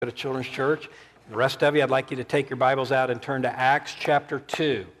to Children's Church. The rest of you, I'd like you to take your Bibles out and turn to Acts chapter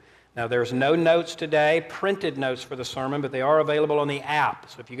 2. Now, there's no notes today, printed notes for the sermon, but they are available on the app.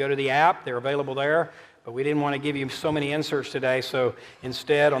 So if you go to the app, they're available there. But we didn't want to give you so many inserts today, so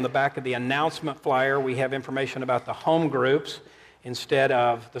instead, on the back of the announcement flyer, we have information about the home groups instead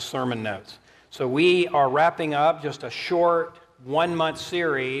of the sermon notes. So we are wrapping up just a short one-month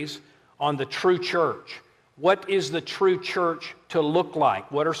series on the true church. What is the true church to look like?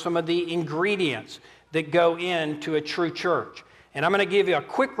 What are some of the ingredients that go into a true church? And I'm going to give you a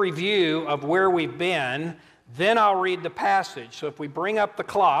quick review of where we've been, then I'll read the passage. So if we bring up the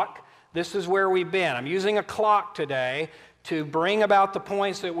clock, this is where we've been. I'm using a clock today to bring about the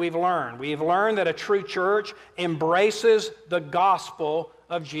points that we've learned. We've learned that a true church embraces the gospel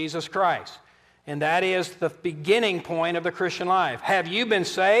of Jesus Christ. And that is the beginning point of the Christian life. Have you been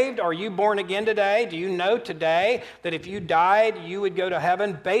saved? Are you born again today? Do you know today that if you died, you would go to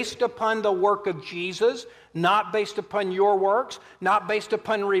heaven based upon the work of Jesus, not based upon your works, not based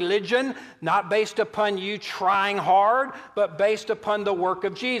upon religion, not based upon you trying hard, but based upon the work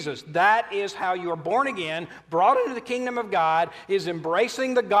of Jesus? That is how you are born again, brought into the kingdom of God, is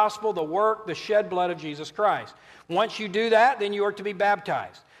embracing the gospel, the work, the shed blood of Jesus Christ. Once you do that, then you are to be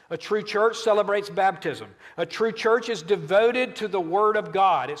baptized. A true church celebrates baptism. A true church is devoted to the Word of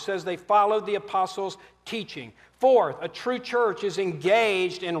God. It says they followed the apostles' teaching. Fourth, a true church is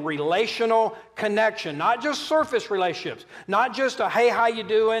engaged in relational connection, not just surface relationships, not just a, hey, how you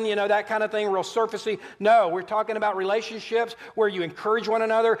doing, that kind of thing, real surfacey. No, we're talking about relationships where you encourage one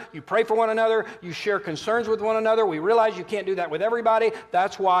another, you pray for one another, you share concerns with one another. We realize you can't do that with everybody.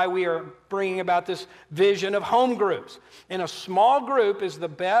 That's why we are bringing about this vision of home groups. And a small group is the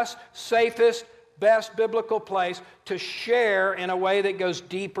best, safest, best biblical place to share in a way that goes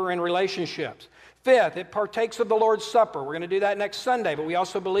deeper in relationships. Fifth, it partakes of the Lord's Supper. We're going to do that next Sunday, but we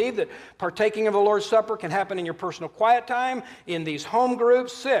also believe that partaking of the Lord's Supper can happen in your personal quiet time, in these home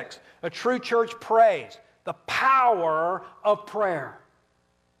groups. Sixth, a true church prays. The power of prayer.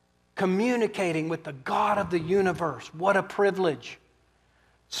 Communicating with the God of the universe. What a privilege.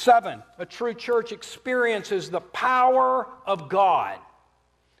 Seven, a true church experiences the power of God.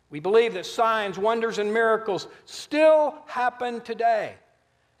 We believe that signs, wonders, and miracles still happen today.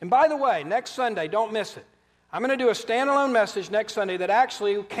 And by the way, next Sunday, don't miss it. I'm going to do a standalone message next Sunday that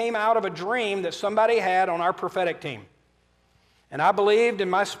actually came out of a dream that somebody had on our prophetic team. And I believed in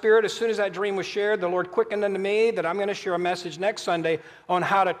my spirit, as soon as that dream was shared, the Lord quickened unto me that I'm going to share a message next Sunday on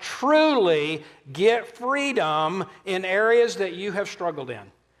how to truly get freedom in areas that you have struggled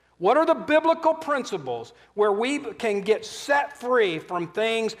in. What are the biblical principles where we can get set free from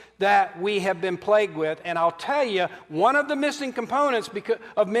things that we have been plagued with? And I'll tell you, one of the missing components because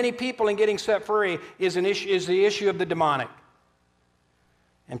of many people in getting set free is the issue of the demonic.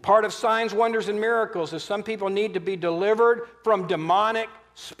 And part of signs, wonders, and miracles is some people need to be delivered from demonic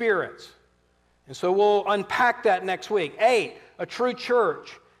spirits. And so we'll unpack that next week. 8, a true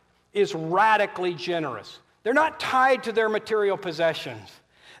church is radically generous. They're not tied to their material possessions.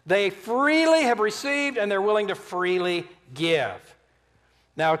 They freely have received, and they're willing to freely give.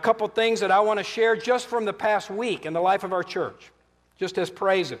 Now, a couple things that I want to share just from the past week in the life of our church, just as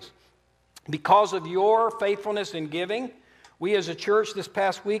praises. Because of your faithfulness in giving, we as a church this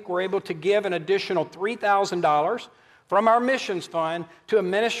past week were able to give an additional $3,000 from our missions fund to a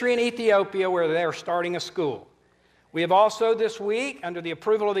ministry in Ethiopia where they are starting a school. We have also this week, under the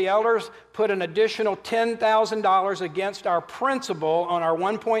approval of the elders, put an additional $10,000 against our principal on our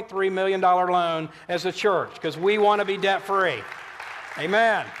 $1.3 million loan as a church because we want to be debt-free.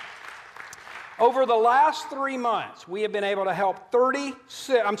 Amen. Over the last 3 months, we have been able to help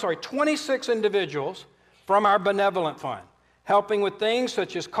 26 individuals from our benevolent fund, helping with things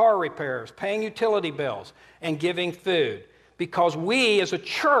such as car repairs, paying utility bills, and giving food because we as a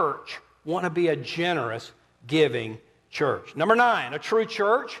church want to be a generous giving church. Number 9, a true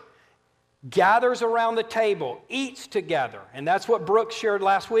church gathers around the table, eats together. And that's what Brooks shared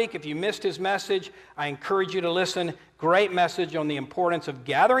last week. If you missed his message, I encourage you to listen. Great message on the importance of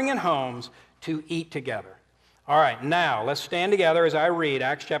gathering in homes to eat together. All right, now let's stand together as I read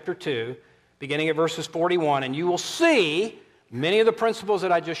Acts chapter 2, beginning at verses 41, and you will see many of the principles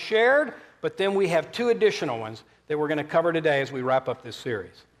that I just shared, but then we have 2 additional ones that we're going to cover today as we wrap up this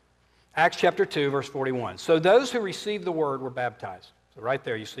series. Acts chapter 2, verse 41. So those who received the word were baptized. So right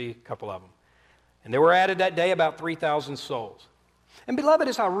there you see a couple of them. And there were added that day about 3,000 souls. And beloved,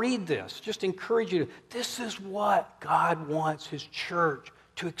 as I read this, just encourage you, this is what God wants His church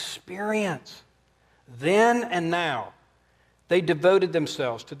to experience. Then and now, they devoted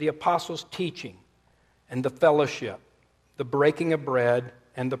themselves to the apostles' teaching and the fellowship, the breaking of bread,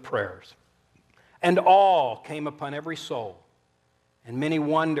 and the prayers. And awe came upon every soul, and many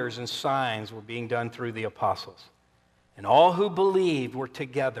wonders and signs were being done through the apostles. And all who believed were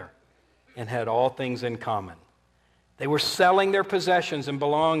together and had all things in common. They were selling their possessions and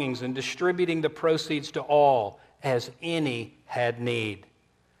belongings and distributing the proceeds to all as any had need.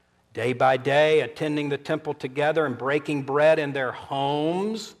 Day by day, attending the temple together and breaking bread in their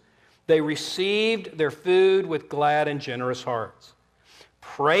homes, they received their food with glad and generous hearts,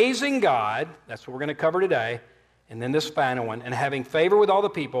 praising God, that's what we're going to cover today, and then this final one, and having favor with all the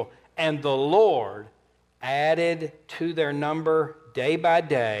people, and the Lord added to their number day by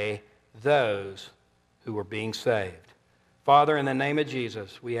day those who were being saved. Father, in the name of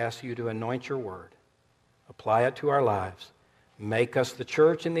Jesus, we ask you to anoint your word, apply it to our lives, make us the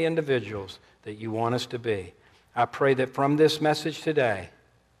church and the individuals that you want us to be. I pray that from this message today,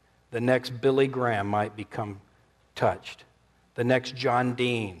 the next Billy Graham might become touched. The next John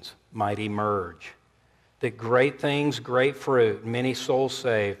Deans might emerge. That great things, great fruit, many souls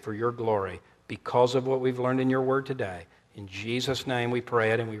saved for your glory because of what we've learned in your word today. In Jesus' name we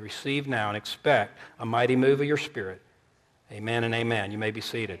pray it and we receive now and expect a mighty move of your Spirit. Amen and amen. You may be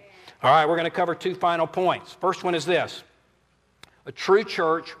seated. All right, we're going to cover two final points. First one is this. A true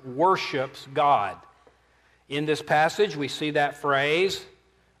church worships God. In this passage, we see that phrase,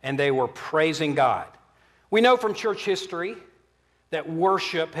 and they were praising God. We know from church history that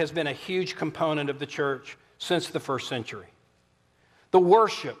worship has been a huge component of the church since the first century. The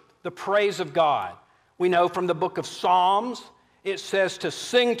worship, the praise of God. We know from the book of Psalms, it says to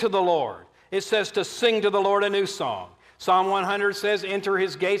sing to the Lord. It says to sing to the Lord a new song. Psalm 100 says, enter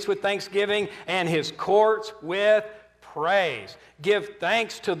his gates with thanksgiving and his courts with praise. Give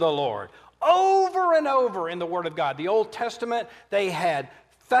thanks to the Lord. Over and over in the Word of God. The Old Testament, they had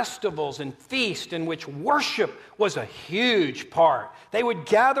festivals and feasts in which worship was a huge part. They would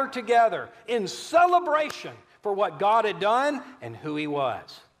gather together in celebration for what God had done and who He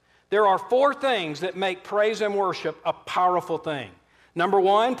was. There are four things that make praise and worship a powerful thing. Number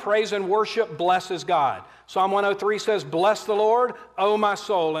one, praise and worship blesses God. Psalm 103 says, bless the Lord, O my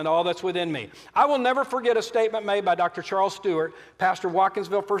soul, and all that's within me. I will never forget a statement made by Dr. Charles Stewart, pastor of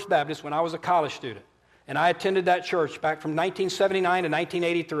Watkinsville First Baptist, when I was a college student. And I attended that church back from 1979 to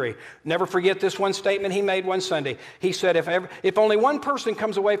 1983. Never forget this one statement he made one Sunday. He said, if only one person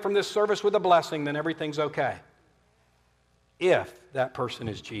comes away from this service with a blessing, then everything's okay. If that person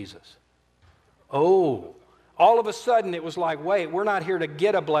is Jesus. Oh, all of a sudden it was like, wait, we're not here to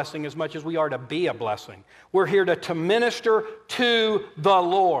get a blessing as much as we are to be a blessing. We're here to minister to the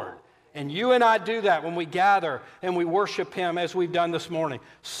Lord. And you and I do that when we gather and we worship Him as we've done this morning.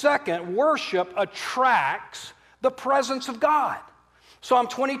 Second, worship attracts the presence of God. Psalm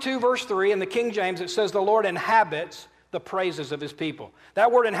 22 verse 3 in the King James, it says the Lord inhabits the praises of His people.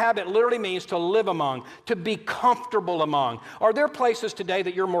 That word inhabit literally means to live among, to be comfortable among. Are there places today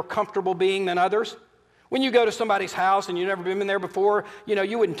that you're more comfortable being than others? When you go to somebody's house and you've never been there before,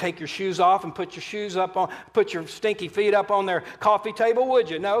 you wouldn't take your shoes off and put your stinky feet up on their coffee table, would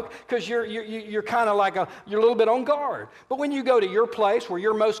you? No, because you're kind of like you're a little bit on guard. But when you go to your place where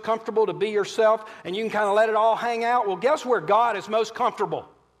you're most comfortable to be yourself and you can kind of let it all hang out, well, guess where God is most comfortable?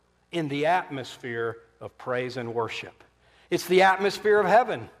 In the atmosphere of praise and worship. It's the atmosphere of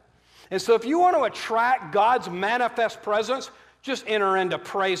heaven. And so if you want to attract God's manifest presence, just enter into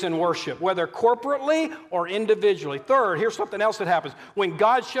praise and worship, whether corporately or individually. Third, here's something else that happens. When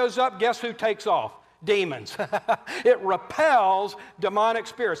God shows up, guess who takes off? Demons. It repels demonic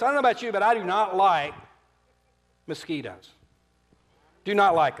spirits. I don't know about you, but I do not like mosquitoes. Do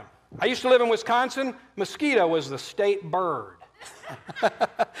not like them. I used to live in Wisconsin. Mosquito was the state bird.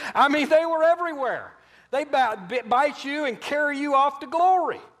 I mean, they were everywhere. They bite you and carry you off to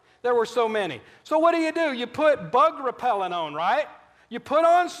glory. There were so many. So what do? You put bug repellent on, right? You put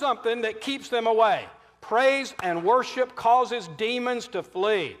on something that keeps them away. Praise and worship causes demons to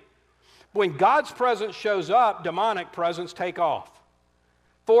flee. When God's presence shows up, demonic presence take off.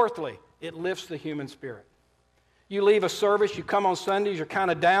 Fourthly, it lifts the human spirit. You leave a service, you come on Sundays, you're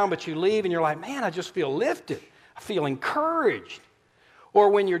kind of down, but you leave and you're like, man, I just feel lifted. I feel encouraged. Or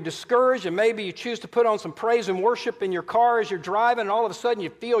when you're discouraged and maybe you choose to put on some praise and worship in your car as you're driving and all of a sudden you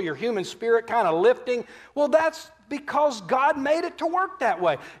feel your human spirit kind of lifting. Well, that's because God made it to work that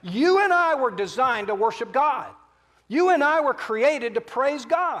way. You and I were designed to worship God. You and I were created to praise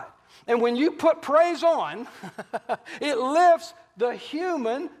God. And when you put praise on, it lifts the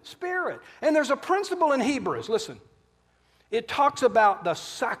human spirit. And there's a principle in Hebrews, listen. It talks about the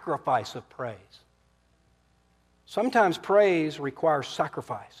sacrifice of praise. Sometimes praise requires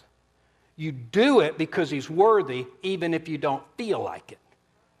sacrifice. You do it because He's worthy, even if you don't feel like it.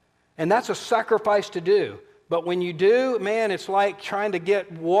 And that's a sacrifice to do. But when you do, man, it's like trying to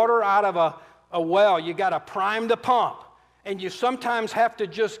get water out of a well. You got to prime the pump. And you sometimes have to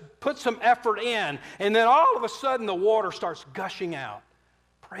just put some effort in. And then all of a sudden the water starts gushing out.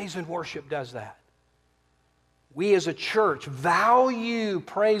 Praise and worship does that. We as a church value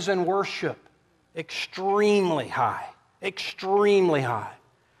praise and worship extremely high. Extremely high.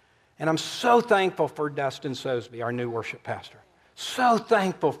 And I'm so thankful for Dustin Sosby, our new worship pastor. So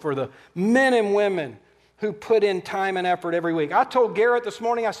thankful for the men and women who put in time and effort every week. I told Garrett this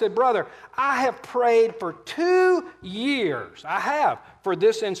morning, I said, brother, I have prayed for 2 years. I have, for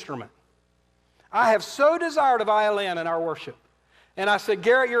this instrument. I have so desired a violin in our worship. And I said,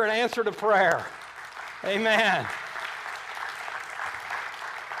 Garrett, you're an answer to prayer. Amen.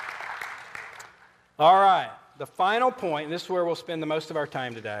 All right, the final point, and this is where we'll spend the most of our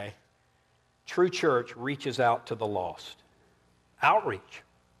time today. True church reaches out to the lost. Outreach.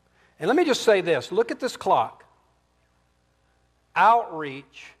 And let me just say this. Look at this clock.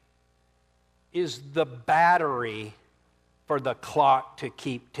 Outreach is the battery for the clock to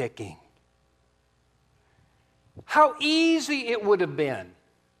keep ticking. How easy it would have been.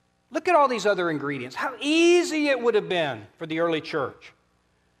 Look at all these other ingredients. How easy it would have been for the early church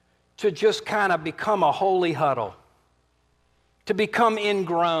to just kind of become a holy huddle, to become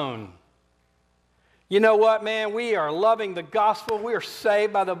ingrown. You know what, man? We are loving the gospel. We are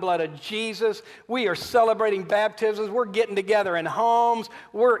saved by the blood of Jesus. We are celebrating baptisms. We're getting together in homes.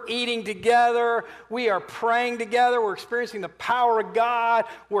 We're eating together. We are praying together. We're experiencing the power of God.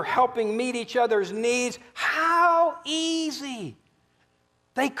 We're helping meet each other's needs. How easy.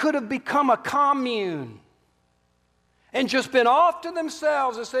 They could have become a commune and just been off to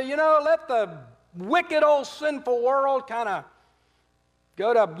themselves and say, you know, let the wicked old sinful world kind of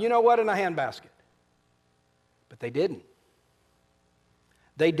go to, you know what, in a handbasket. But they didn't.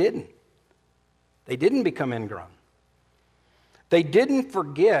 They didn't. They didn't become ingrown. They didn't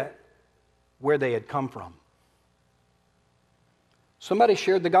forget where they had come from. Somebody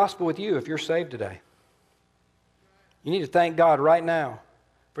shared the gospel with you if you're saved today. You need to thank God right now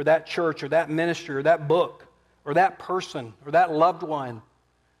for that church or that ministry or that book or that person or that loved one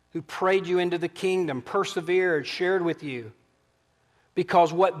who prayed you into the kingdom, persevered, shared with you.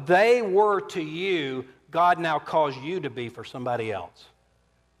 Because what they were to you, God now calls you to be for somebody else.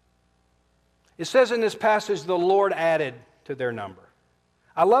 It says in this passage, the Lord added to their number.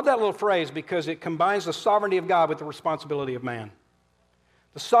 I love that little phrase because it combines the sovereignty of God with the responsibility of man.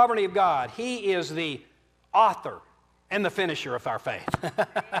 The sovereignty of God, He is the author and the finisher of our faith.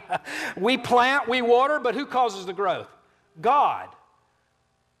 We plant, we water, but who causes the growth? God.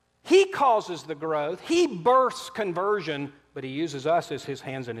 He causes the growth. He births conversion, but He uses us as His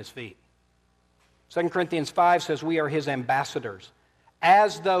hands and His feet. 2 Corinthians 5 says we are His ambassadors,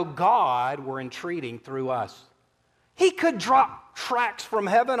 as though God were entreating through us. He could drop tracts from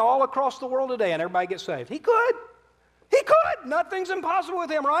heaven all across the world today and everybody get saved. He could. He could. Nothing's impossible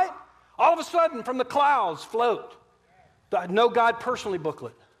with Him, right? All of a sudden, from the clouds float the Know God Personally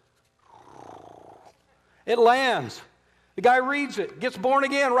booklet. It lands. The guy reads it, gets born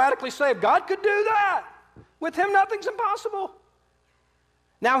again, radically saved. God could do that. With Him, nothing's impossible.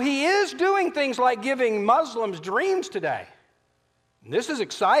 Now, He is doing things like giving Muslims dreams today. And this is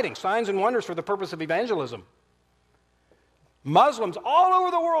exciting. Signs and wonders for the purpose of evangelism. Muslims all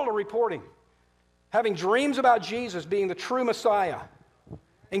over the world are reporting having dreams about Jesus being the true Messiah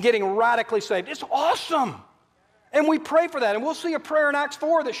and getting radically saved. It's awesome. And we pray for that. And we'll see a prayer in Acts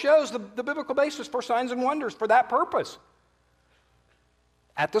 4 that shows the biblical basis for signs and wonders for that purpose.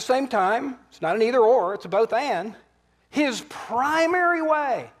 At the same time, it's not an either or, it's a both and. His primary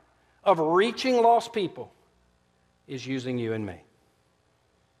way of reaching lost people is using you and me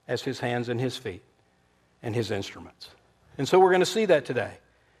as His hands and His feet and His instruments. And so we're going to see that today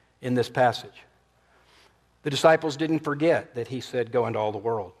in this passage. The disciples didn't forget that He said, go into all the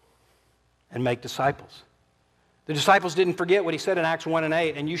world and make disciples. The disciples didn't forget what He said in Acts 1 and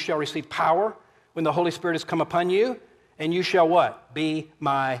 8, and you shall receive power when the Holy Spirit has come upon you, and you shall what? Be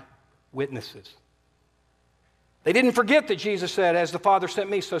my witnesses. They didn't forget that Jesus said, as the Father sent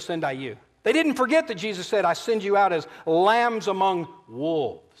me, so send I you. They didn't forget that Jesus said, I send you out as lambs among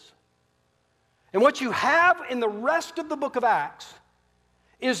wolves. And what you have in the rest of the book of Acts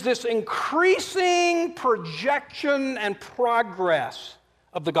is this increasing projection and progress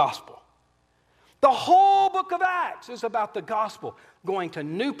of the gospel. The whole book of Acts is about the gospel going to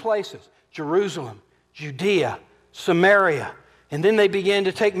new places, Jerusalem, Judea, Samaria, and then they begin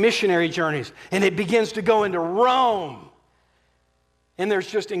to take missionary journeys, and it begins to go into Rome. And there's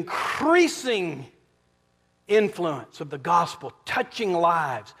just increasing influence of the gospel touching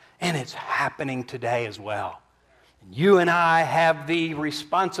lives And it's happening today as well. And you and I have the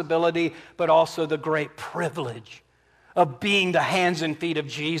responsibility, but also the great privilege of being the hands and feet of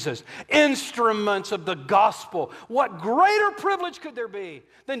Jesus, instruments of the gospel. What greater privilege could there be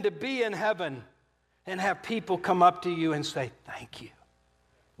than to be in heaven and have people come up to you and say, thank you.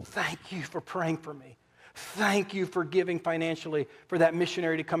 Thank you for praying for me. Thank you for giving financially for that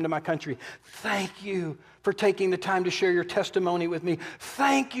missionary to come to my country. Thank you for taking the time to share your testimony with me.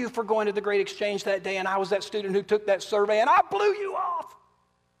 Thank you for going to the Great Exchange that day, and I was that student who took that survey, and I blew you off.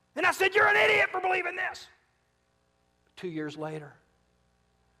 And I said, you're an idiot for believing this. 2 years later,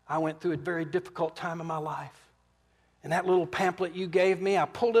 I went through a very difficult time in my life. And that little pamphlet you gave me, I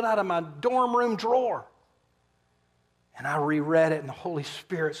pulled it out of my dorm room drawer. And I reread it, and the Holy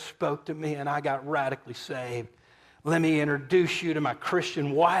Spirit spoke to me, and I got radically saved. Let me introduce you to my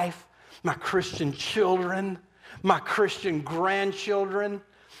Christian wife, my Christian children, my Christian grandchildren.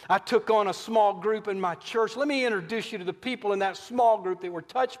 I took on a small group in my church. Let me introduce you to the people in that small group that were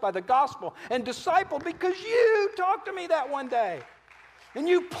touched by the gospel and discipled because you talked to me that one day. And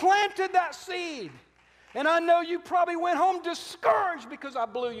you planted that seed. And I know you probably went home discouraged because I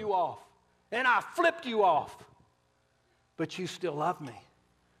blew you off and I flipped you off. But you still love me.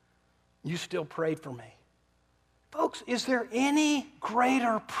 You still prayed for me. Folks, is there any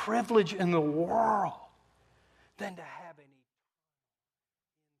greater privilege in the world than to have an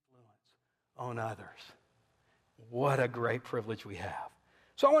influence on others? What a great privilege we have.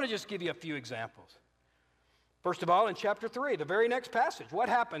 So I want to just give you a few examples. First of all, in chapter 3, the very next passage, what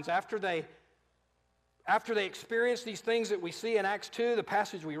happens after they experience these things that we see in Acts 2, the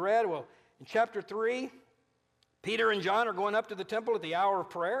passage we read? Well, in chapter 3, Peter and John are going up to the temple at the hour of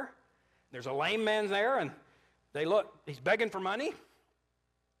prayer. There's a lame man there, and they look. He's begging for money.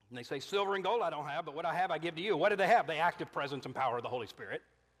 And they say, silver and gold I don't have, but what I have I give to you. What did they have? The active presence and power of the Holy Spirit.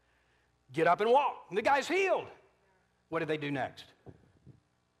 Get up and walk. And the guy's healed. What did they do next?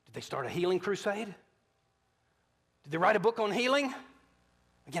 Did they start a healing crusade? Did they write a book on healing?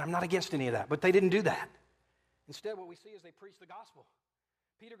 Again, I'm not against any of that, but they didn't do that. Instead, what we see is they preach the gospel.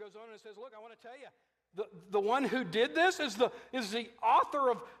 Peter goes on and says, look, I want to tell you, the one who did this is the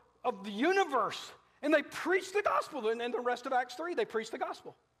author of the universe. And they preach the gospel. And in the rest of Acts 3, they preach the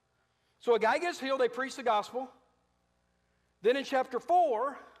gospel. So a guy gets healed, they preach the gospel. Then in chapter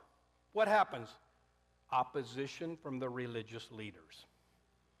 4, what happens? Opposition from the religious leaders.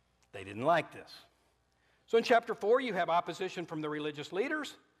 They didn't like this. So in chapter 4, you have opposition from the religious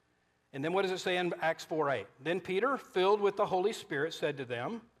leaders. And then what does it say in Acts 4:8? Then Peter, filled with the Holy Spirit, said to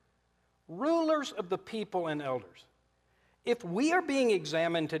them, rulers of the people and elders, if we are being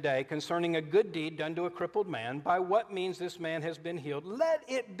examined today concerning a good deed done to a crippled man, by what means this man has been healed, let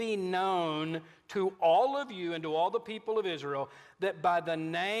it be known to all of you and to all the people of Israel that by the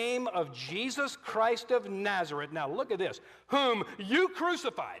name of Jesus Christ of Nazareth, now look at this, whom you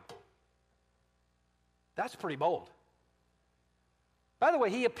crucified. That's pretty bold. By the way,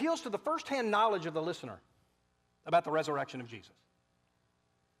 he appeals to the firsthand knowledge of the listener about the resurrection of Jesus.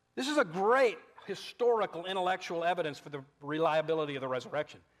 This is a great historical, intellectual evidence for the reliability of the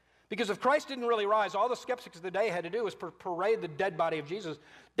resurrection. Because if Christ didn't really rise, all the skeptics of the day had to do was parade the dead body of Jesus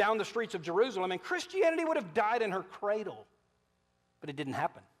down the streets of Jerusalem, and Christianity would have died in her cradle. But it didn't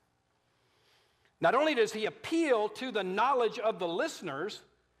happen. Not only does he appeal to the knowledge of the listeners,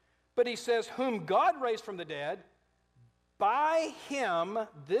 but he says, whom God raised from the dead, by him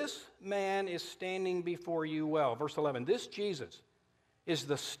this man is standing before you well. Verse 11, this Jesus is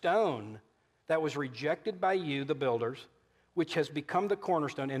the stone that was rejected by you, the builders, which has become the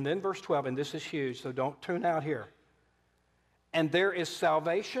cornerstone. And then verse 12, and this is huge, so don't tune out here. And there is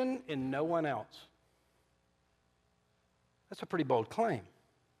salvation in no one else. That's a pretty bold claim.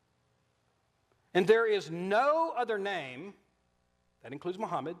 And there is no other name, that includes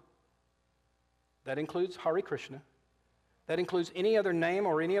Muhammad, that includes Hare Krishna, that includes any other name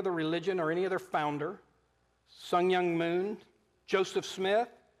or any other religion or any other founder, Sun Myung Moon, Joseph Smith,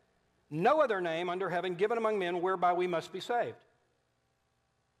 no other name under heaven given among men whereby we must be saved.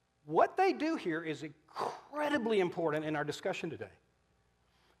 What they do here is incredibly important in our discussion today.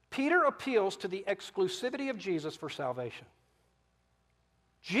 Peter appeals to the exclusivity of Jesus for salvation.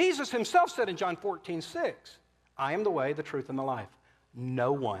 Jesus himself said in John 14:6, I am the way, the truth, and the life.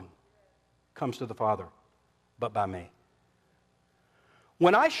 No one comes to the Father but by me.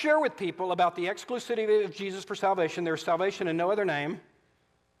 When I share with people about the exclusivity of Jesus for salvation, there's salvation in no other name,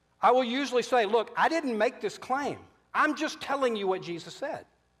 I will usually say, look, I didn't make this claim. I'm just telling you what Jesus said.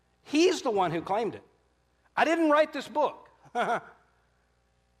 He's the one who claimed it. I didn't write this book.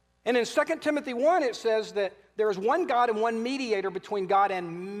 And in 2 Timothy 1, it says that there is one God and one mediator between God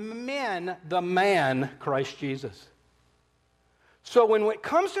and men, the man, Christ Jesus. So when it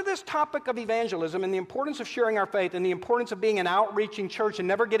comes to this topic of evangelism and the importance of sharing our faith and the importance of being an outreaching church and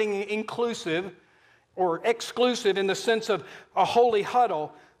never getting inclusive or exclusive in the sense of a holy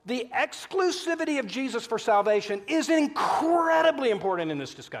huddle, the exclusivity of Jesus for salvation is incredibly important in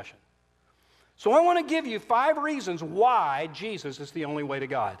this discussion. So I want to give you 5 reasons why Jesus is the only way to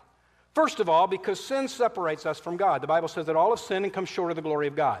God. First of all, because sin separates us from God. The Bible says that all have sinned and come short of the glory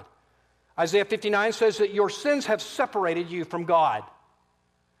of God. Isaiah 59 says that your sins have separated you from God.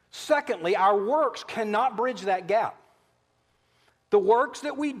 Secondly, our works cannot bridge that gap. The works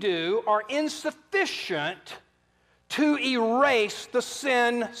that we do are insufficient to erase the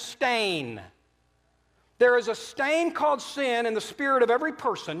sin stain. There is a stain called sin in the spirit of every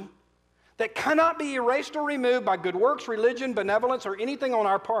person that cannot be erased or removed by good works, religion, benevolence, or anything on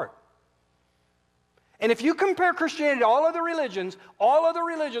our part. And if you compare Christianity to all other religions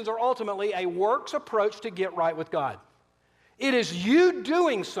are ultimately a works approach to get right with God. It is you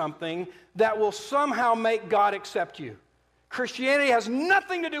doing something that will somehow make God accept you. Christianity has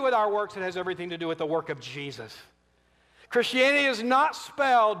nothing to do with our works, it has everything to do with the work of Jesus. Christianity is not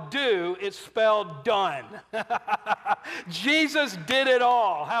spelled do, it's spelled done. Jesus did it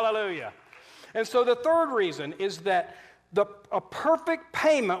all. Hallelujah. And so the third reason is that a perfect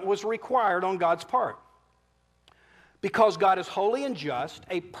payment was required on God's part. Because God is holy and just,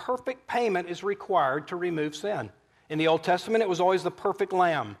 a perfect payment is required to remove sin. In the Old Testament, it was always the perfect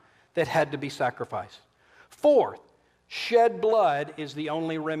lamb that had to be sacrificed. Fourth, shed blood is the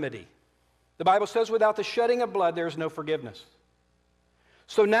only remedy. The Bible says without the shedding of blood, there is no forgiveness.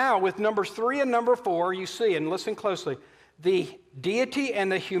 So now, with numbers 3 and number 4, you see, and listen closely, the deity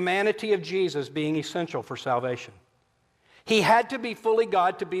and the humanity of Jesus being essential for salvation. He had to be fully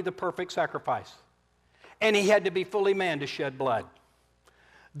God to be the perfect sacrifice. And he had to be fully man to shed blood.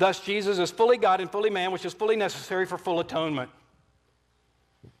 Thus, Jesus is fully God and fully man, which is fully necessary for full atonement.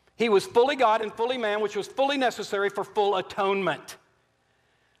 He was fully God and fully man, which was fully necessary for full atonement.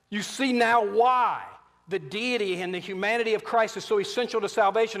 You see now why the deity and the humanity of Christ is so essential to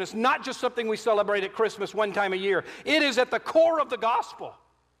salvation. It's not just something we celebrate at Christmas one time a year. It is at the core of the gospel.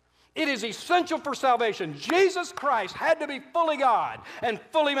 It is essential for salvation. Jesus Christ had to be fully God and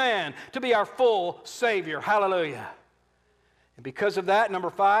fully man to be our full Savior. Hallelujah. And because of that, number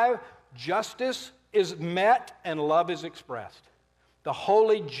 5, justice is met and love is expressed. The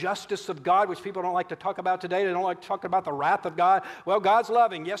holy justice of God, which people don't like to talk about today. They don't like to talk about the wrath of God. Well, God's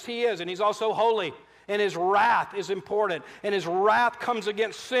loving. Yes, He is. And He's also holy. And His wrath is important. And His wrath comes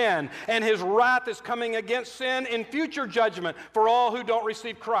against sin. And His wrath is coming against sin in future judgment for all who don't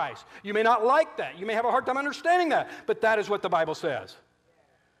receive Christ. You may not like that. You may have a hard time understanding that. But that is what the Bible says.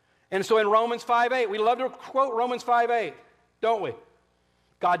 And so in Romans 5:8, we love to quote Romans 5:8, don't we?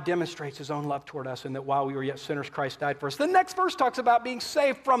 God demonstrates His own love toward us in that while we were yet sinners, Christ died for us. The next verse talks about being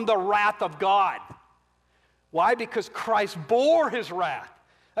saved from the wrath of God. Why? Because Christ bore His wrath.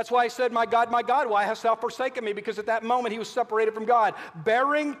 That's why He said, my God, why hast thou forsaken me? Because at that moment He was separated from God,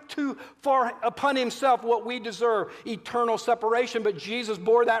 bearing upon Himself what we deserve, eternal separation. But Jesus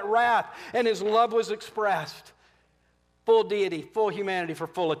bore that wrath, and His love was expressed. Full deity, full humanity for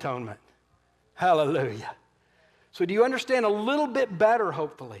full atonement. Hallelujah. So do you understand a little bit better,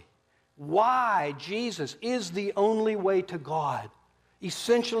 hopefully, why Jesus is the only way to God?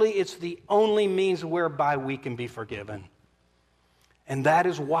 Essentially, it's the only means whereby we can be forgiven. And that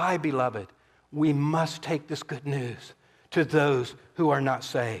is why, beloved, we must take this good news to those who are not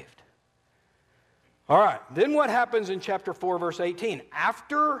saved. All right, then what happens in chapter 4, verse 18?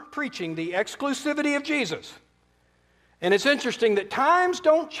 After preaching the exclusivity of Jesus, and it's interesting that times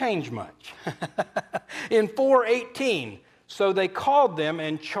don't change much. In 4:18, so they called them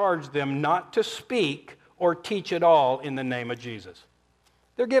and charged them not to speak or teach at all in the name of Jesus.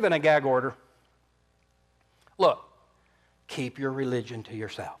 They're given a gag order. Look, keep your religion to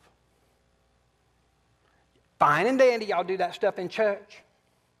yourself. Fine and dandy, y'all do that stuff in church,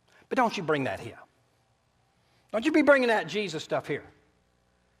 but don't you bring that here. Don't you be bringing that Jesus stuff here.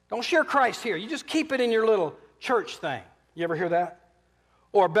 Don't share Christ here. You just keep it in your little church thing. You ever hear that?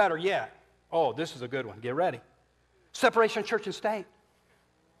 Or better yet, oh, this is a good one. Get ready. Separation of church and state.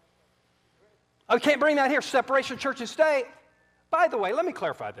 Oh, you can't bring that here. Separation of church and state. By the way, let me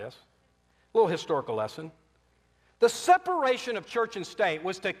clarify this. A little historical lesson. The separation of church and state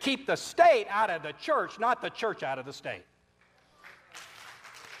was to keep the state out of the church, not the church out of the state.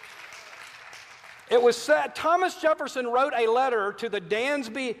 It was said, Thomas Jefferson wrote a letter to the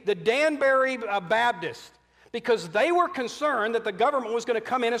Danbury Baptist because they were concerned that the government was going to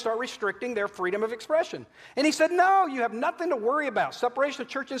come in and start restricting their freedom of expression. And he said, no, you have nothing to worry about. Separation of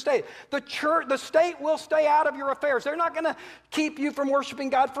church and state. The state will stay out of your affairs. They're not going to keep you from worshiping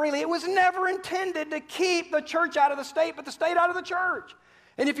God freely. It was never intended to keep the church out of the state, but the state out of the church.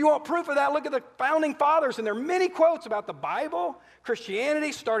 And if you want proof of that, look at the founding fathers, and there are many quotes about the Bible,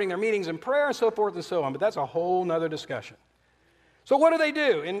 Christianity, starting their meetings in prayer, and so forth and so on. But that's a whole nother discussion. So what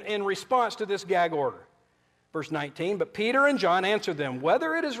do in response to this gag order? Verse 19, but Peter and John answered them,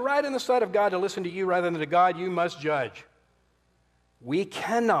 whether it is right in the sight of God to listen to you rather than to God, you must judge. We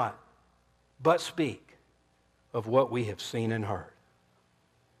cannot but speak of what we have seen and heard.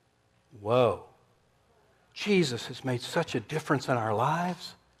 Whoa. Jesus has made such a difference in our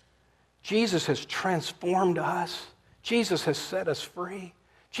lives. Jesus has transformed us. Jesus has set us free.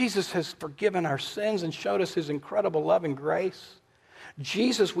 Jesus has forgiven our sins and showed us his incredible love and grace.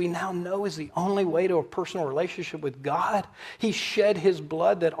 Jesus, we now know, is the only way to a personal relationship with God. He shed his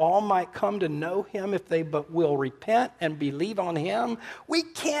blood that all might come to know him if they but will repent and believe on him. We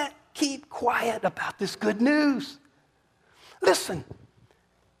can't keep quiet about this good news. Listen,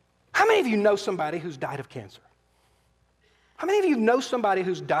 how many of you know somebody who's died of cancer? How many of you know somebody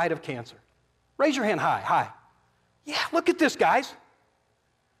who's died of cancer? Raise your hand high, high. Yeah, look at this, guys.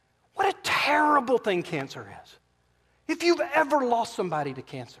 What a terrible thing cancer is. If you've ever lost somebody to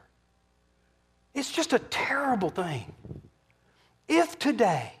cancer, it's just a terrible thing. If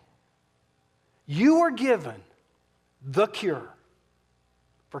today you are given the cure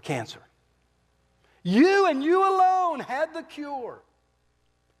for cancer, you and you alone had the cure,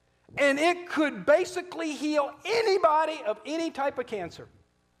 and it could basically heal anybody of any type of cancer,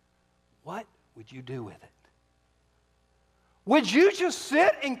 what would you do with it? Would you just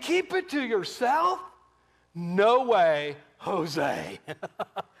sit and keep it to yourself? No way, Jose.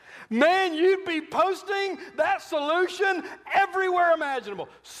 Man, you'd be posting that solution everywhere imaginable.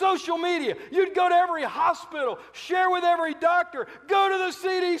 Social media, you'd go to every hospital, share with every doctor, go to the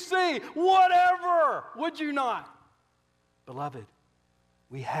CDC, whatever, would you not? Beloved,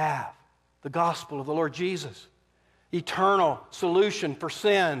 we have the gospel of the Lord Jesus, eternal solution for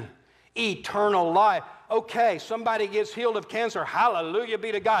sin, eternal life. Okay, somebody gets healed of cancer, hallelujah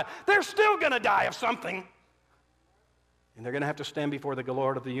be to God. They're still going to die of something. And they're going to have to stand before the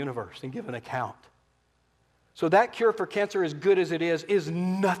Lord of the universe and give an account. So that cure for cancer, as good as it is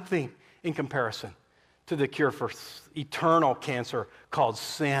nothing in comparison to the cure for eternal cancer called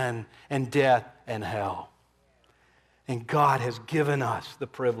sin and death and hell. And God has given us the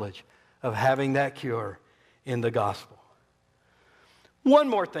privilege of having that cure in the gospel. One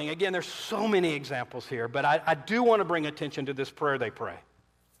more thing. Again, there's so many examples here, but I do want to bring attention to this prayer they pray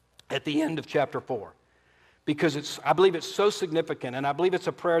at the end of chapter 4. Because I believe it's so significant, and I believe it's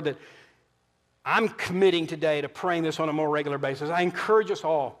a prayer that I'm committing today to praying this on a more regular basis. I encourage us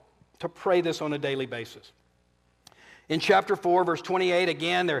all to pray this on a daily basis. In chapter 4, verse 28,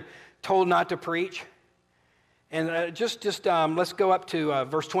 again, they're told not to preach. And let's go up to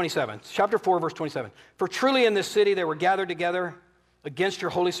verse 27. Chapter 4, verse 27. For truly in this city they were gathered together against your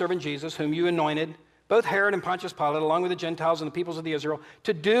holy servant Jesus, whom you anointed, both Herod and Pontius Pilate, along with the Gentiles and the peoples of the Israel,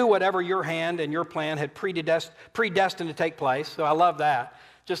 to do whatever your hand and your plan had predestined to take place. So I love that.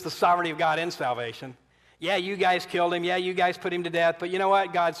 Just the sovereignty of God in salvation. Yeah, you guys killed him. Yeah, you guys put him to death. But you know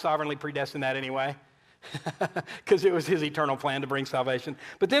what? God sovereignly predestined that anyway. Because it was his eternal plan to bring salvation.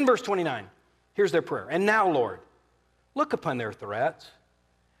 But then verse 29, here's their prayer. And now, Lord, look upon their threats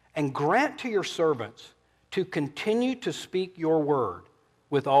and grant to your servants to continue to speak your word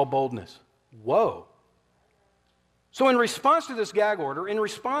with all boldness. Whoa. So in response to this gag order, in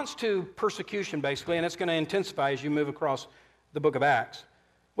response to persecution basically, and it's going to intensify as you move across the book of Acts,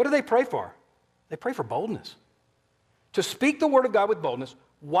 what do they pray for? They pray for boldness. To speak the word of God with boldness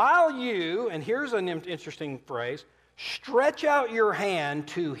while you, and here's an interesting phrase, stretch out your hand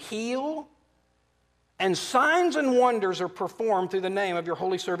to heal, and signs and wonders are performed through the name of your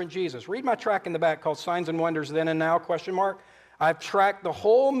holy servant Jesus. Read my track in the back called Signs and Wonders Then and Now, ? I've tracked the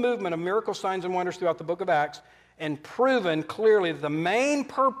whole movement of miracle signs and wonders throughout the book of Acts and proven clearly that the main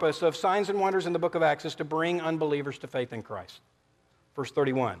purpose of signs and wonders in the book of Acts is to bring unbelievers to faith in Christ. Verse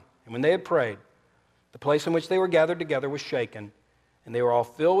 31, and when they had prayed, the place in which they were gathered together was shaken, and they were all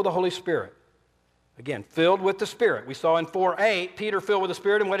filled with the Holy Spirit. Again, filled with the Spirit. We saw in 4:8, Peter filled with the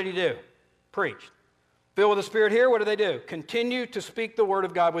Spirit, and what did he do? Preached. Filled with the Spirit here, what do they do? Continue to speak the word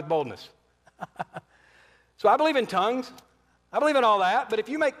of God with boldness. So I believe in tongues. I believe in all that, but if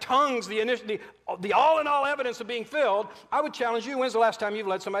you make tongues the all-in-all evidence of being filled, I would challenge you, when's the last time you've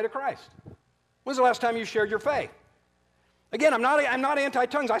led somebody to Christ? When's the last time you shared your faith? Again, I'm not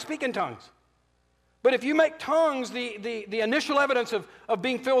anti-tongues. I speak in tongues. But if you make tongues the initial evidence of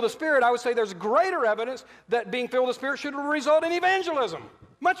being filled with the Spirit, I would say there's greater evidence that being filled with the Spirit should result in evangelism,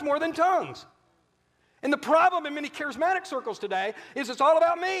 much more than tongues. And the problem in many charismatic circles today is it's all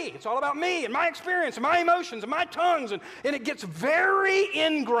about me. It's all about me and my experience and my emotions and my tongues. And it gets very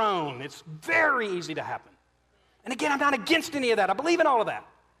ingrown. It's very easy to happen. And again, I'm not against any of that. I believe in all of that.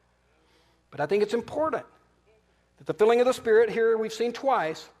 But I think it's important that the filling of the Spirit here we've seen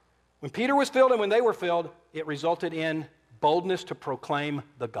twice. When Peter was filled and when they were filled, it resulted in boldness to proclaim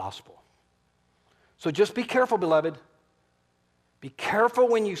the gospel. So just be careful, beloved. Be careful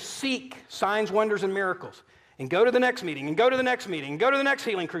when you seek signs, wonders, and miracles. And go to the next meeting, and go to the next meeting, and go to the next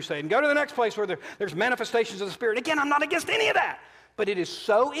healing crusade, and go to the next place where there's manifestations of the Spirit. Again, I'm not against any of that. But it is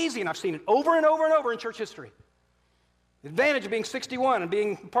so easy, and I've seen it over and over and over in church history. The advantage of being 61 and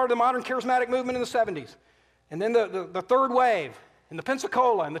being part of the modern charismatic movement in the 70s. And then the third wave, and the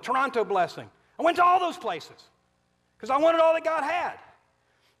Pensacola, and the Toronto blessing. I went to all those places because I wanted all that God had.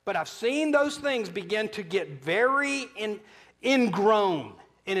 But I've seen those things begin to get very ingrown,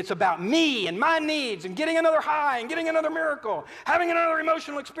 and it's about me and my needs and getting another high and getting another miracle, having another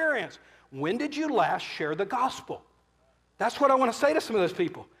emotional experience. When did you last share the gospel? That's what I want to say to some of those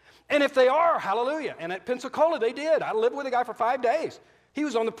people. And if they are, hallelujah. And at Pensacola, they did. I lived with a guy for 5 days. He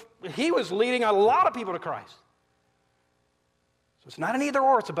was leading a lot of people to Christ. So it's not an either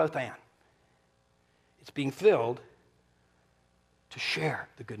or, it's a both and. It's being filled to share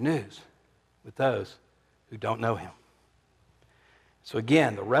the good news with those who don't know him. So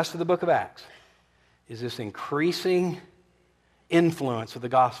again, the rest of the book of Acts is this increasing influence of the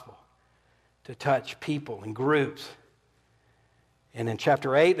gospel to touch people and groups. And in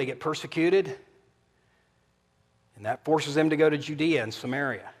chapter 8, they get persecuted, and that forces them to go to Judea and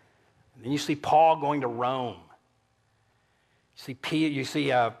Samaria. And then you see Paul going to Rome. You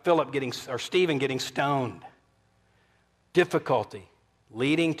see Stephen getting stoned. Difficulty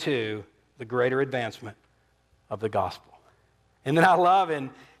leading to the greater advancement of the gospel. And then I love in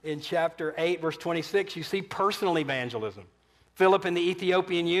chapter 8, verse 26, you see personal evangelism. Philip and the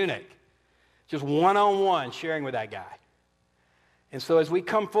Ethiopian eunuch, just one-on-one sharing with that guy. And so as we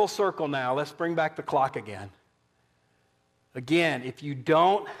come full circle now, let's bring back the clock again. Again, if you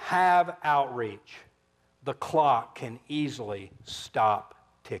don't have outreach, the clock can easily stop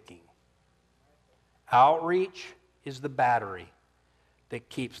ticking. Outreach is the battery that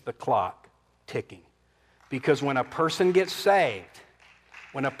keeps the clock ticking. Because when a person gets saved,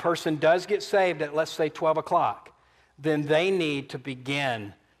 when a person does get saved at, let's say, 12 o'clock, then they need to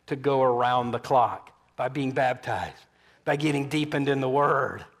begin to go around the clock by being baptized, by getting deepened in the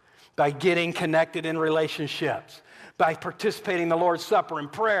Word, by getting connected in relationships, by participating in the Lord's Supper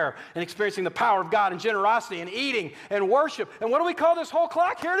and prayer and experiencing the power of God and generosity and eating and worship. And what do we call this whole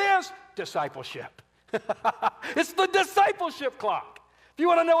clock? Here it is, discipleship. It's the discipleship clock. If you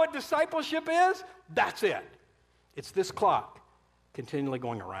want to know what discipleship is, that's it. It's this clock continually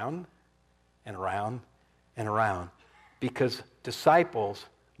going around and around and around because disciples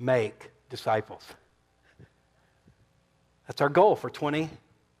make disciples. That's our goal for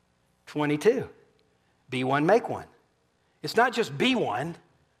 2022. Be one, make one. It's not just be one,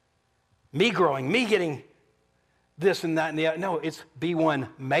 me growing, me getting this and that and the other. No, it's be one,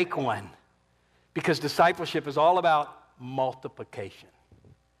 make one. Because discipleship is all about multiplication.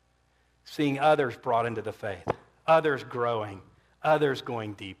 Seeing others brought into the faith, others growing, others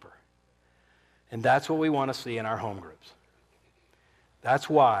going deeper. And that's what we want to see in our home groups. That's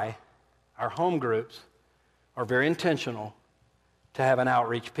why our home groups are very intentional to have an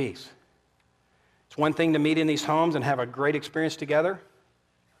outreach piece. It's one thing to meet in these homes and have a great experience together,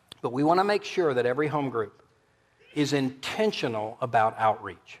 but we want to make sure that every home group is intentional about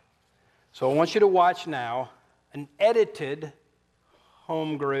outreach. So I want you to watch now an edited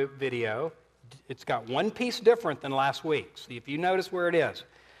home group video. It's got one piece different than last week. See if you notice where it is.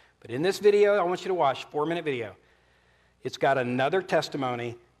 But in this video, I want you to watch, 4-minute video. It's got another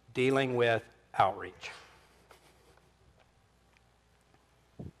testimony dealing with outreach.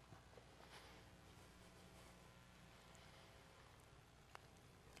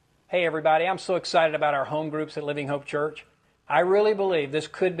 Hey everybody, I'm so excited about our home groups at Living Hope Church. I really believe this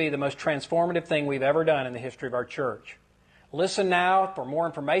could be the most transformative thing we've ever done in the history of our church. Listen now for more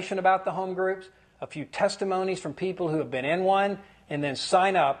information about the home groups, a few testimonies from people who have been in one, and then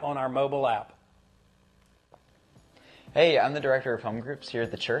sign up on our mobile app. Hey, I'm the director of home groups here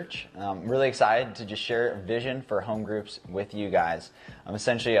at the church. I'm really excited to just share a vision for home groups with you guys.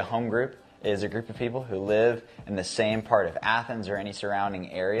 Essentially, a home group is a group of people who live in the same part of Athens or any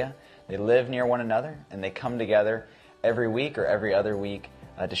surrounding area. They live near one another and they come together every week or every other week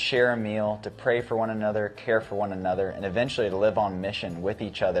to share a meal, to pray for one another, care for one another, and eventually to live on mission with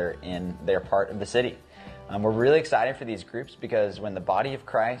each other in their part of the city. We're really excited for these groups because when the body of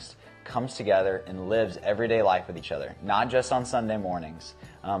Christ comes together and lives everyday life with each other, not just on Sunday mornings,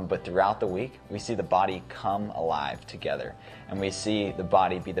 but throughout the week, we see the body come alive together. And we see the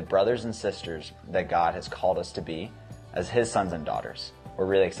body be the brothers and sisters that God has called us to be as His sons and daughters. We're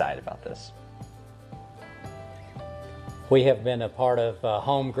really excited about this. We have been a part of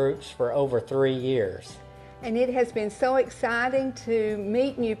home groups for over 3 years. And it has been so exciting to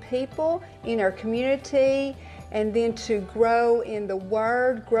meet new people in our community, and then to grow in the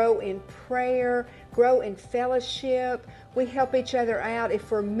Word, grow in prayer, grow in fellowship. We help each other out if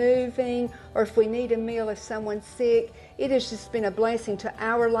we're moving or if we need a meal if someone's sick. It has just been a blessing to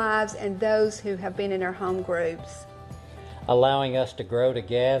our lives and those who have been in our home groups. Allowing us to grow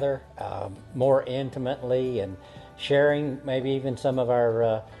together more intimately and sharing maybe even some of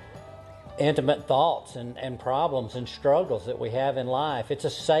our intimate thoughts and problems and struggles that we have in life. It's a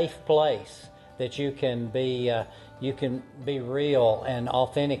safe place that you can be real and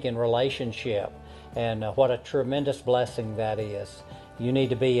authentic in relationship, and what a tremendous blessing that is. You need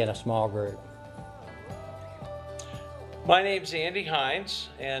to be in a small group. My name's Andy Hines,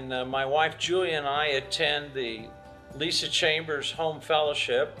 and my wife Julia and I attend the Lisa Chambers Home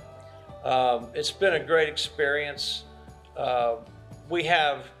Fellowship. It's been a great experience. We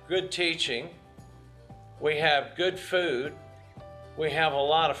have good teaching, we have good food, we have a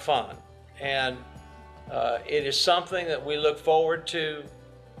lot of fun, and it is something that we look forward to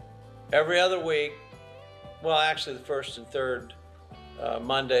every other week. Well, actually the first and third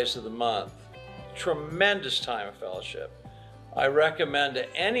Mondays of the month. Tremendous time of fellowship. I recommend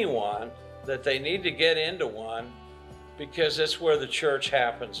to anyone that they need to get into one, because that's where the church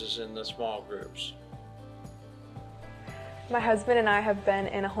happens, is in the small groups. My husband and I have been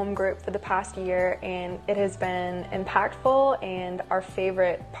in a home group for the past year, and it has been impactful and our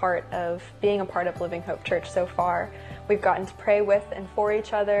favorite part of being a part of Living Hope Church so far. We've gotten to pray with and for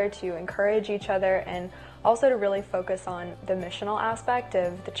each other, to encourage each other, and also to really focus on the missional aspect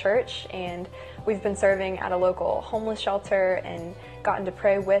of the church. And we've been serving at a local homeless shelter and gotten to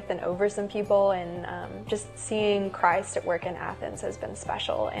pray with and over some people, and just seeing Christ at work in Athens has been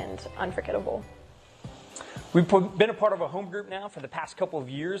special and unforgettable. We've been a part of a home group now for the past couple of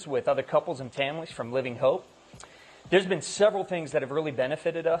years with other couples and families from Living Hope. There's been several things that have really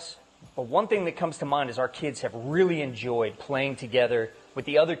benefited us, but one thing that comes to mind is our kids have really enjoyed playing together with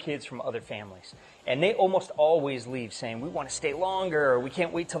the other kids from other families. And they almost always leave saying, we want to stay longer, or we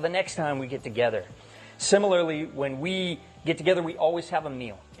can't wait till the next time we get together. Similarly, when we get together, we always have a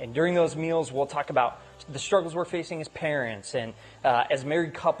meal. And during those meals, we'll talk about the struggles we're facing as parents and as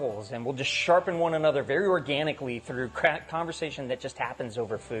married couples, and we'll just sharpen one another very organically through conversation that just happens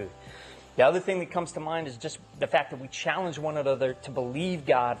over food. The other thing that comes to mind is just the fact that we challenge one another to believe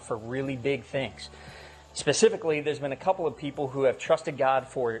God for really big things. Specifically, there's been a couple of people who have trusted God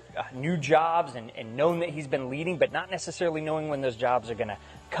for new jobs and known that He's been leading, but not necessarily knowing when those jobs are going to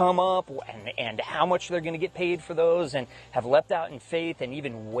come up and how much they're going to get paid for those, and have leapt out in faith and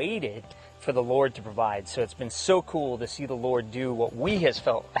even waited for the Lord to provide. So it's been so cool to see the Lord do what we have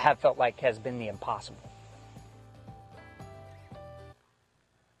felt like has been the impossible.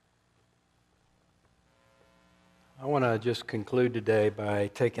 I want to just conclude today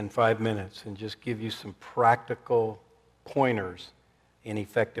by taking 5 minutes and just give you some practical pointers in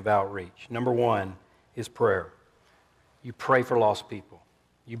effective outreach. Number one is prayer. You pray for lost people.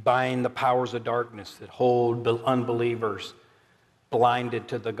 You bind the powers of darkness that hold unbelievers blinded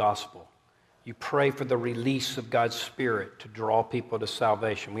to the gospel. You pray for the release of God's Spirit to draw people to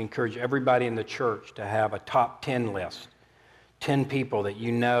salvation. We encourage everybody in the church to have a top 10 list. 10 people that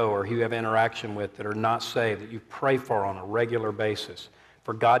you know or who you have interaction with that are not saved, that you pray for on a regular basis,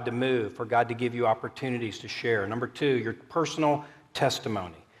 for God to move, for God to give you opportunities to share. Number two, your personal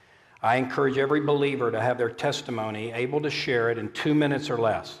testimony. I encourage every believer to have their testimony able to share it in 2 minutes or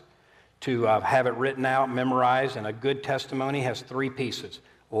less, to have it written out, memorized, and a good testimony has 3 pieces.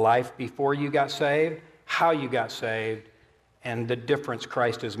 Life before you got saved, how you got saved, and the difference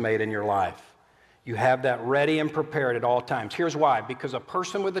Christ has made in your life. You have that ready and prepared at all times. Here's why. Because a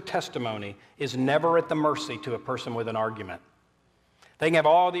person with a testimony is never at the mercy to a person with an argument. They can have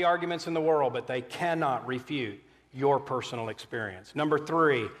all the arguments in the world, but they cannot refute your personal experience. Number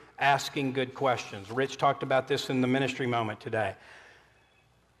 3, asking good questions. Rich talked about this in the ministry moment today.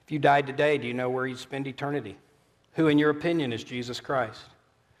 If you died today, do you know where you'd spend eternity? Who, in your opinion, is Jesus Christ?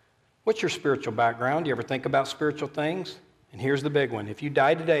 What's your spiritual background? Do you ever think about spiritual things? And here's the big one. If you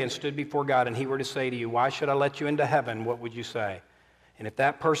died today and stood before God and He were to say to you, why should I let you into heaven? What would you say? And if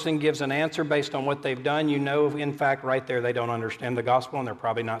that person gives an answer based on what they've done, you know, in fact, right there, they don't understand the gospel and they're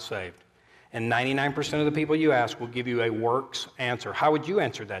probably not saved. And 99% of the people you ask will give you a works answer. How would you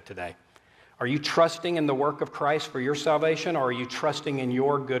answer that today? Are you trusting in the work of Christ for your salvation, or are you trusting in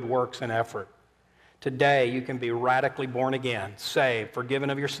your good works and effort? Today, you can be radically born again, saved,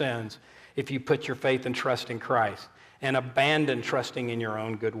 forgiven of your sins, if you put your faith and trust in Christ and abandon trusting in your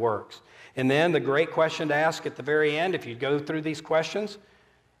own good works. And then the great question to ask at the very end, if you go through these questions,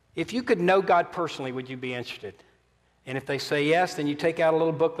 if you could know God personally, would you be interested? And if they say yes, then you take out a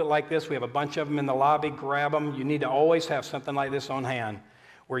little booklet like this. We have a bunch of them in the lobby. Grab them. You need to always have something like this on hand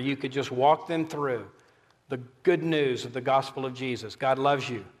where you could just walk them through the good news of the gospel of Jesus. God loves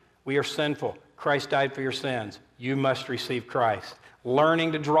you. We are sinful. Christ died for your sins. You must receive Christ.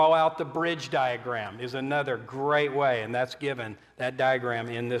 Learning to draw out the bridge diagram is another great way, and that's given, that diagram,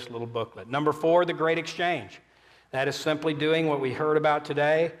 in this little booklet. Number 4, the Great Exchange. That is simply doing what we heard about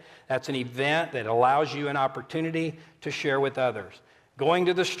today. That's an event that allows you an opportunity to share with others. Going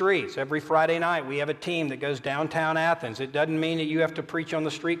to the streets. Every Friday night, we have a team that goes downtown Athens. It doesn't mean that you have to preach on the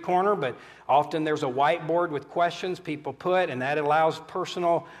street corner, but often there's a whiteboard with questions people put, and that allows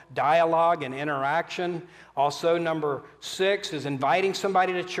personal dialogue and interaction. Also, number 6 is inviting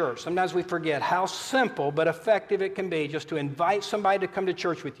somebody to church. Sometimes we forget how simple but effective it can be just to invite somebody to come to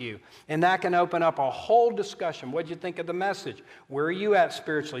church with you. And that can open up a whole discussion. What did you think of the message? Where are you at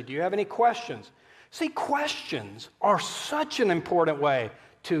spiritually? Do you have any questions? See, questions are such an important way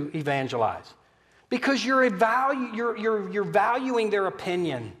to evangelize because you're valuing their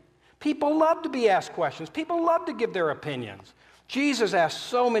opinion. People love to be asked questions. People love to give their opinions. Jesus asked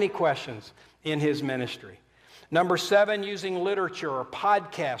so many questions in his ministry. Number 7, using literature or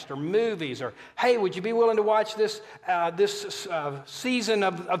podcast or movies, or, hey, would you be willing to watch this season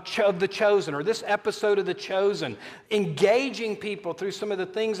of The Chosen, or this episode of The Chosen? Engaging people through some of the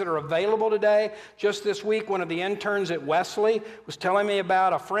things that are available today. Just this week, one of the interns at Wesley was telling me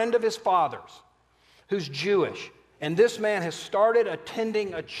about a friend of his father's who's Jewish. And this man has started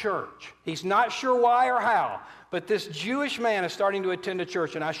attending a church. He's not sure why or how, but this Jewish man is starting to attend a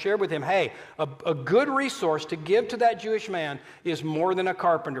church. And I shared with him, hey, a good resource to give to that Jewish man is More Than a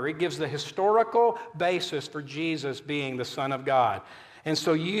Carpenter. It gives the historical basis for Jesus being the Son of God. And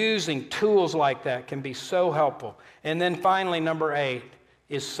so using tools like that can be so helpful. And then finally, number 8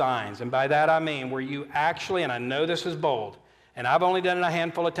 is signs. And by that I mean where you actually, and I know this is bold, and I've only done it a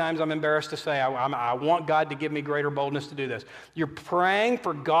handful of times. I'm embarrassed to say I want God to give me greater boldness to do this. You're praying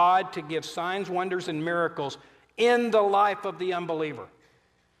for God to give signs, wonders, and miracles in the life of the unbeliever.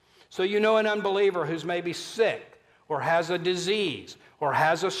 So you know an unbeliever who's maybe sick or has a disease or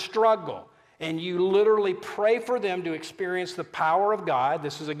has a struggle, and you literally pray for them to experience the power of God.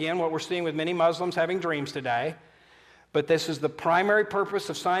 This is, again, what we're seeing with many Muslims having dreams today. But this is the primary purpose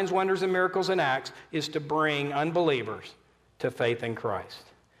of signs, wonders, and miracles in Acts, is to bring unbelievers to faith in Christ.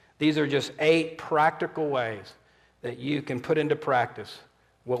 These are just 8 practical ways that you can put into practice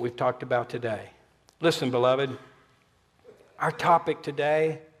what we've talked about today. Listen, beloved, our topic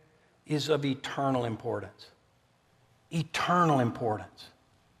today is of eternal importance. Eternal importance.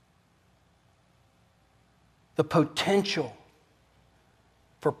 The potential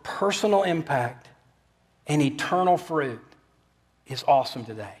for personal impact and eternal fruit is awesome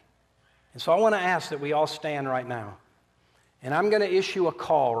today. And so I want to ask that we all stand right now. And I'm going to issue a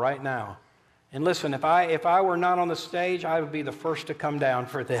call right now. And listen, if I were not on the stage, I would be the first to come down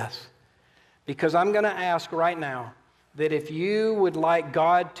for this. Because I'm going to ask right now that if you would like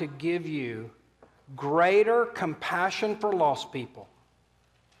God to give you greater compassion for lost people,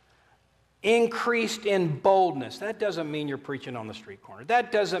 increased in boldness. That doesn't mean you're preaching on the street corner.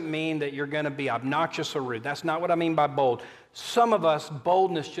 That doesn't mean that you're going to be obnoxious or rude. That's not what I mean by bold. Some of us,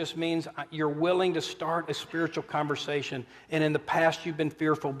 boldness just means you're willing to start a spiritual conversation, and in the past you've been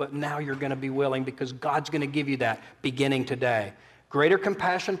fearful, but now you're going to be willing because God's going to give you that beginning today. Greater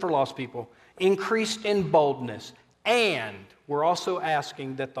compassion for lost people, increased in boldness, and we're also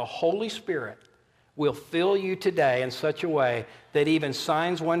asking that the Holy Spirit will fill you today in such a way that even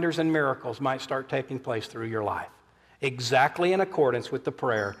signs, wonders, and miracles might start taking place through your life. Exactly in accordance with the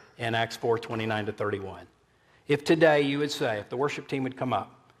prayer in Acts 4:29-31. If today you would say, if the worship team would come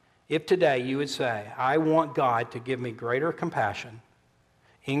up, if today you would say, I want God to give me greater compassion,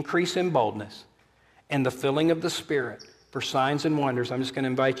 increase in boldness, and the filling of the Spirit for signs and wonders, I'm just going to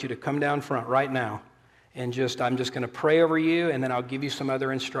invite you to come down front right now and I'm just going to pray over you, and then I'll give you some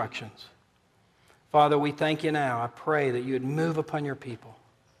other instructions. Father, we thank you now. I pray that you would move upon your people.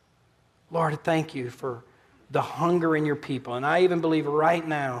 Lord, thank you for the hunger in your people. And I even believe right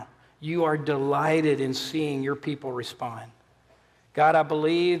now you are delighted in seeing your people respond. God, I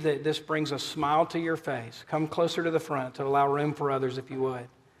believe that this brings a smile to your face. Come closer to the front to allow room for others if you would.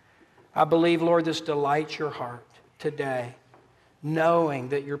 I believe, Lord, this delights your heart today, knowing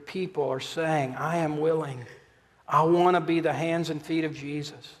that your people are saying, I am willing. I want to be the hands and feet of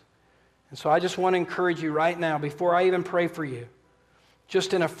Jesus. And so I just want to encourage you right now, before I even pray for you,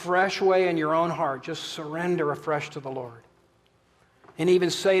 just in a fresh way in your own heart, just surrender afresh to the Lord. And even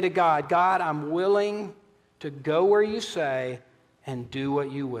say to God, God, I'm willing to go where you say and do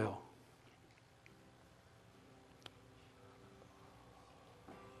what you will.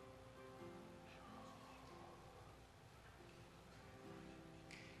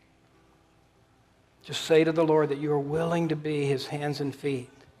 Just say to the Lord that you are willing to be his hands and feet,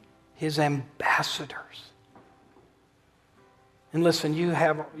 his ambassadors. And listen,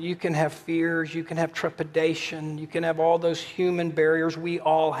 you can have fears, you can have trepidation, you can have all those human barriers. We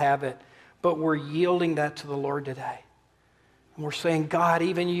all have it. But we're yielding that to the Lord today. And we're saying, God,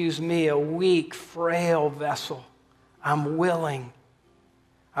 even use me, a weak, frail vessel. I'm willing.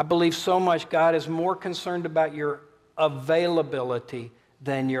 I believe so much God is more concerned about your availability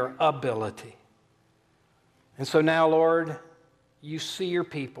than your ability. And so now, Lord, you see your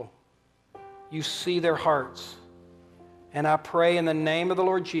people. You see their hearts. And I pray in the name of the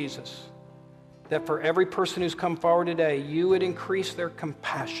Lord Jesus that for every person who's come forward today, you would increase their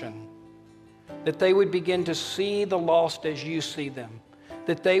compassion, that they would begin to see the lost as you see them,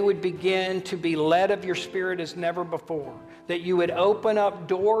 that they would begin to be led of your Spirit as never before, that you would open up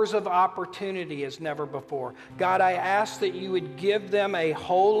doors of opportunity as never before. God, I ask that you would give them a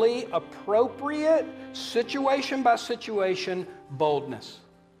holy, appropriate, situation by situation boldness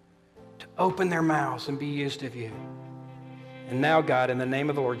to open their mouths and be used of you. And now, God, in the name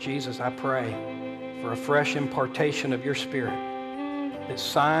of the Lord Jesus, I pray for a fresh impartation of your Spirit, that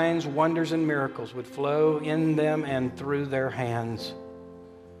signs, wonders, and miracles would flow in them and through their hands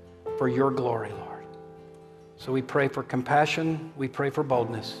for your glory, Lord. So we pray for compassion, we pray for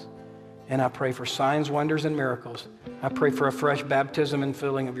boldness, and I pray for signs, wonders, and miracles. I pray for a fresh baptism and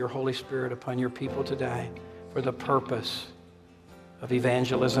filling of your Holy Spirit upon your people today for the purpose of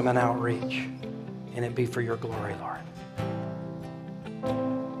evangelism and outreach, and it be for your glory, Lord.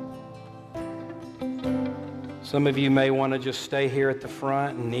 Some of you may want to just stay here at the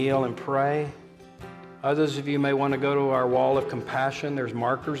front and kneel and pray. Others of you may want to go to our wall of compassion. There's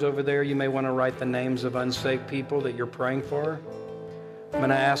markers over there. You may want to write the names of unsaved people that you're praying for. I'm going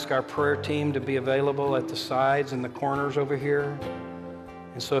to ask our prayer team to be available at the sides and the corners over here.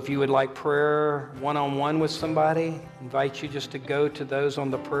 And so if you would like prayer one-on-one with somebody, I invite you just to go to those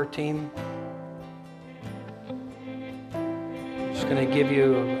on the prayer team. I'm just going to give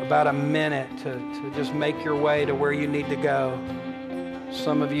you about a minute to just make your way to where you need to go.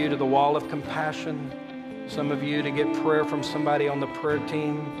 Some of you to the wall of compassion. Some of you to get prayer from somebody on the prayer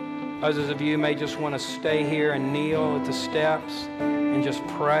team. Others of you may just want to stay here and kneel at the steps and just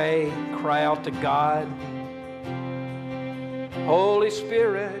pray, cry out to God. Holy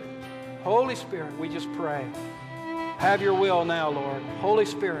Spirit, we just pray. Have your will now, Lord. Holy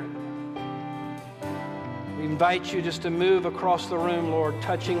Spirit, we invite you just to move across the room, Lord,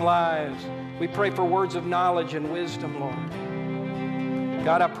 touching lives. We pray for words of knowledge and wisdom, Lord.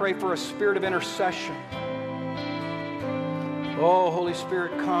 God, I pray for a spirit of intercession. Oh, Holy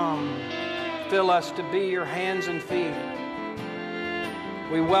Spirit, come. Fill us to be your hands and feet.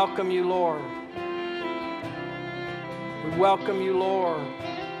 We welcome you, Lord. We welcome you, Lord.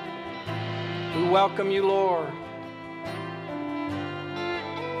 We welcome you, Lord.